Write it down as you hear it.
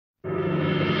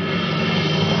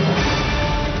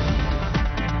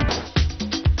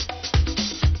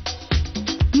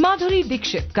माधुरी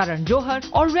दीक्षित, करण जौहर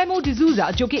और रेमो डिसूजा,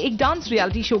 जो कि एक डांस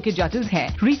रियलिटी शो के जजेस हैं,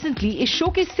 रिसेंटली इस शो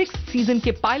के 6th सीजन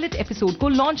के पायलट एपिसोड को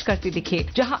लॉन्च करते दिखे,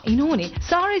 जहां इन्होंने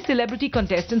सारे सेलिब्रिटी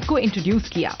कंटेस्टेंट्स को इंट्रोड्यूस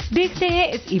किया। देखते हैं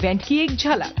इस इवेंट की एक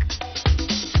झलक।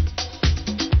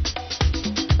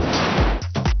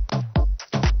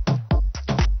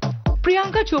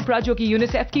 प्रियंका चोपड़ा, जो कि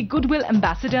यूनिसेफ की गुडविल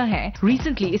एम्बेसडर हैं,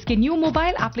 रिसेंटली इसके न्यू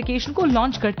मोबाइल एप्लीकेशन को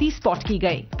लॉन्च करती स्पॉट की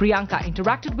गई। Priyanka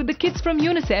interacted with the kids from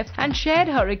UNICEF and shared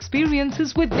her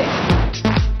experiences with them.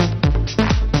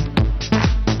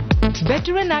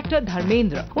 Veteran actor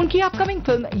Dharmendra उनकी अपकमिंग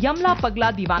फिल्म यमला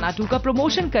पगला दीवाना 2 का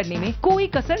प्रमोशन करने में कोई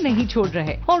कसर नहीं छोड़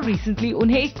रहे और रिसेंटली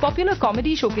उन्हें एक पॉपुलर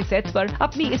कॉमेडी शो के सेट पर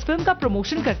अपनी इस फिल्म का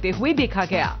प्रमोशन करते हुए देखा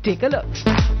गया। Take a look.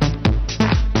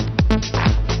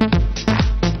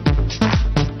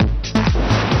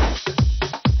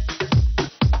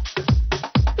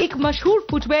 एक मशहूर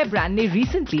फुटवेयर ब्रांड ने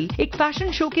रिसेंटली एक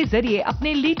फैशन शो के जरिए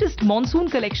अपने लेटेस्ट मॉनसून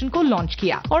कलेक्शन को लॉन्च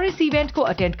किया और इस इवेंट को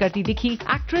अटेंड करती दिखी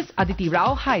एक्ट्रेस अदिति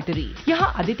राव हैदरी। यहां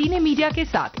अदिति ने मीडिया के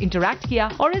साथ इंटरैक्ट किया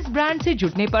और इस ब्रांड से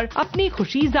जुड़ने पर अपनी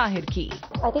खुशी जाहिर की।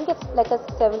 I think it's like a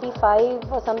 75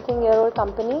 or something year old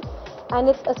company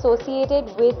and it's associated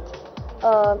with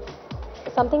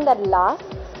something that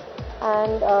lasts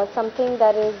and something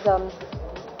that is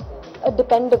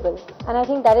dependable, and I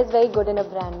think that is very good in a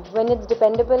brand. When it's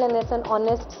dependable and it's an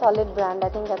honest, solid brand, I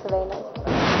think that's a very nice thing.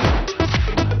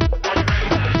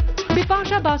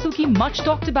 Bipasha Basu की much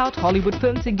talked about Hollywood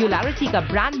film singularity का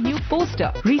brand new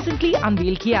poster recently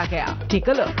unveil किया गया। Take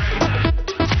a look.